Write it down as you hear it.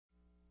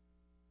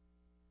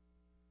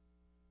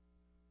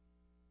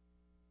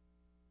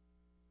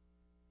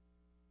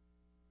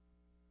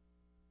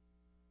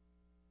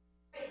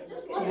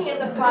just looking at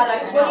the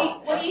product,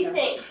 what do you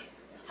think?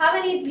 How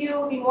many of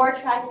you would be more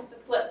attracted to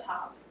the flip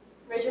top?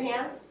 Raise your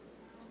hands.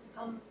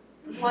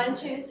 1,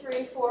 2,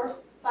 3, 4,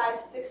 5,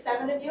 6,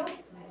 7 of you.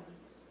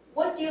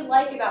 What do you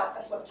like about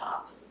the flip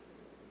top?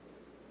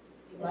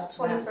 It's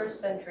 21st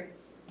century.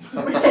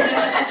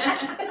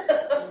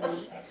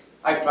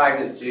 I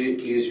find it's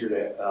easier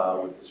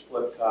to, with this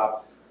flip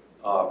top,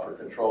 for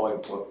controlling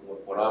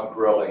when I'm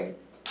grilling,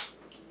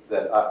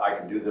 that I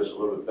can do this a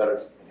little bit better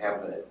and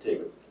having to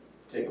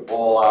take a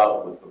bowl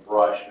out with the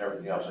brush and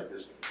everything else like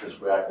this. This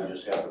way I can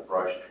just have the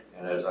brush,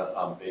 and as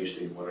I'm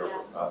basting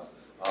whatever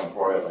I'm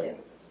broiling,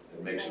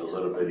 it makes it a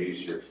little bit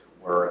easier.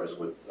 Whereas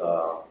with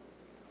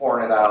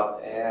pouring it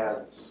out,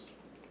 and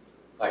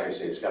like I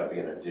say, it's got to be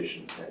an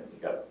addition, and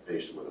you got to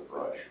baste it with a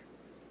brush.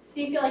 So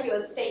you feel like it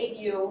would save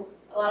you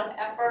a lot of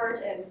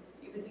effort and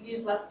you would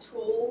use less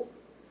tools?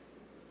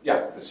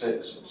 Yeah, it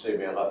save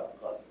me a lot.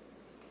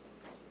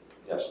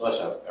 Yes, less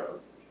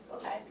effort.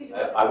 Okay.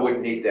 I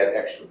wouldn't need that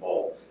extra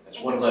bowl. It's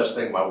one less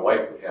thing my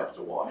wife would have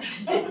to wash.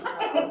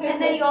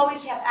 And then you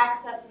always have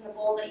excess in the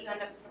bowl that you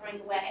end up throwing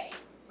away.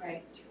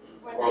 Right.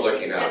 Or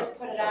licking you out. just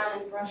put it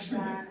on and brush it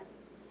on.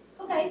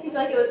 Okay, so you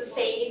feel like it would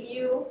save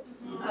you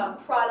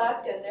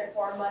product and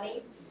therefore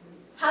money.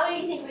 How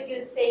many do you think we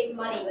could save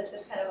money with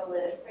this kind of a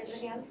lid? Raise your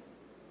hand.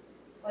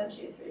 1, 2,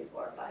 3,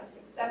 4, 5,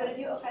 6, 7 of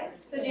you. Okay.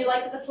 So do you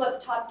like that the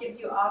flip top gives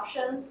you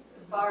options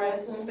as far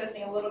as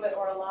dispensing a little bit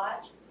or a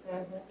lot?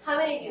 How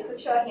many of you, quick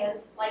show of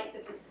hands, like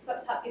that this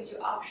flip top gives you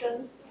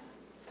options?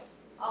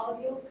 All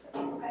of you?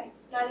 Okay.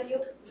 9 of you?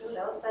 What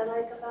else I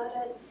like about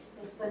it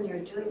is when you're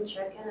doing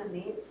chicken and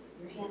meats,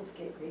 your hands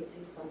get greasy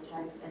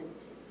sometimes and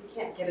you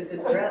can't get a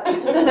good grip.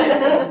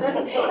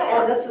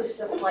 Oh, this is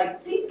just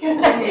like peek.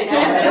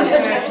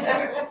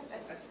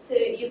 So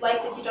you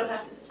like that you don't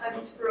have to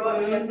unscrew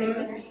it and things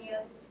on your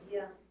hands?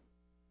 Yeah.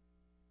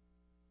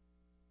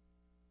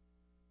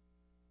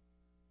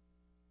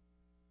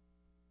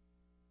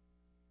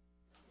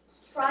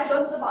 Try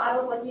both of the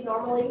bottles like you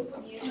normally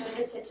would use in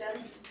your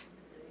kitchen.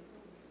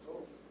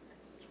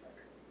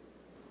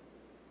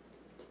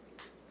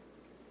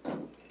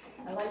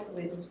 I like the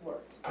way this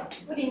works.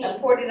 What do you I mean?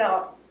 poured it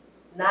out,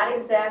 not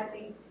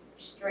exactly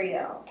straight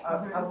out.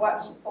 I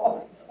watched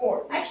Paul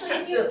pour. Actually,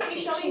 if you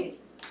show me.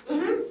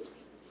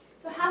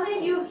 So how many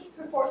of you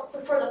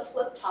prefer the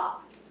flip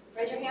top?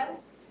 Raise your hand.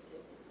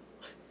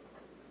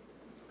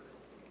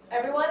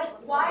 Everyone,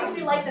 why do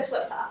you like the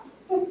flip top?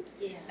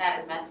 Yeah,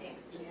 that is messy.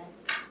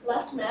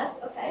 Less mess,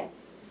 okay.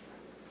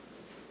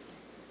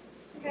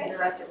 Okay.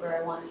 Direct it where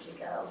I want it to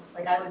go.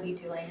 Like I would be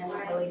doing, I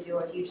wouldn't really do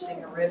a huge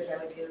thing of ribs. I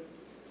would do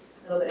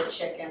a little bit of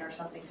chicken or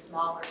something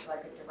smaller so I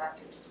could direct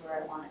it just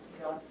where I want it to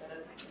go instead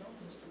of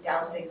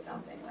dousing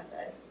something with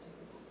it.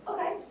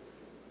 Okay.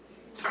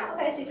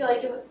 Okay, so you feel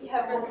like you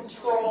have more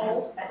control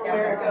over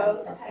where it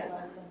goes. Okay.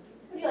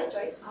 What do you like,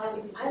 Joyce? I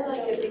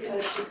like it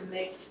because you can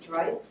make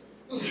stripes.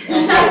 You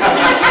really,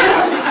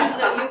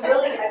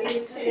 I mean,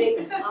 you can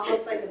make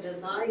Almost like a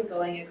design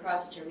going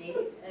across your meat.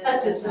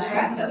 That's just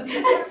attractive.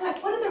 So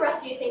what do the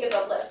rest of you think of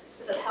the lip?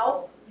 Does it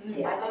help?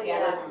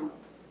 Yeah.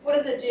 What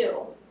does it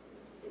do?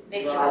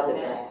 Make Draws sure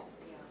it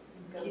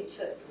it's in. Keeps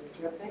it from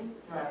dripping.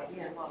 Right.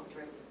 Yeah.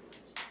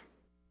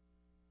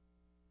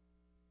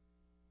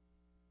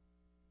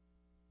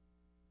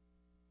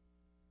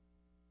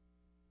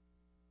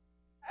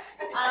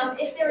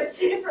 If there were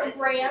 2 different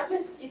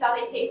brands, you thought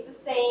they taste the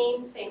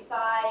same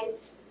size,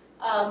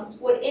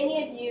 would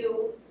any of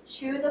you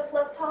choose a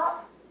flip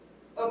top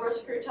over a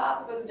screw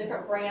top if it was a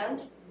different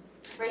brand?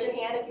 Raise your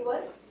hand if you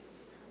would.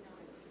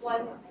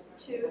 1,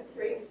 2,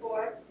 3,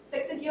 4,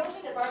 6 of you.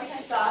 The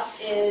barbecue sauce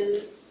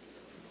is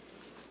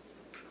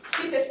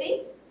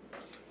 $2.50.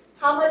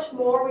 How much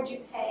more would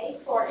you pay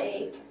for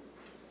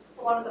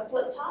one of the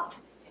flip top?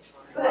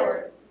 Go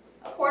ahead.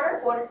 A quarter?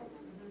 Quarter.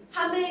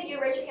 How many of you,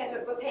 raise your hands,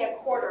 would pay a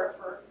quarter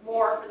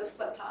more for this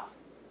flip top?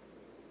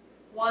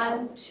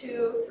 1,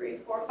 2, 3,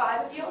 4,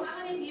 5 of you.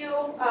 How many of you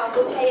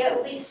would pay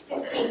at least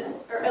 15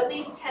 or at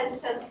least 10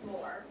 cents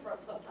more for a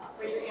flip top?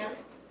 Raise your hand.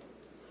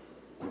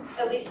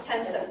 At least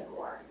 10 cents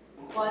more.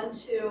 1,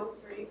 2,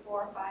 3,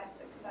 4, 5, 6,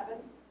 7.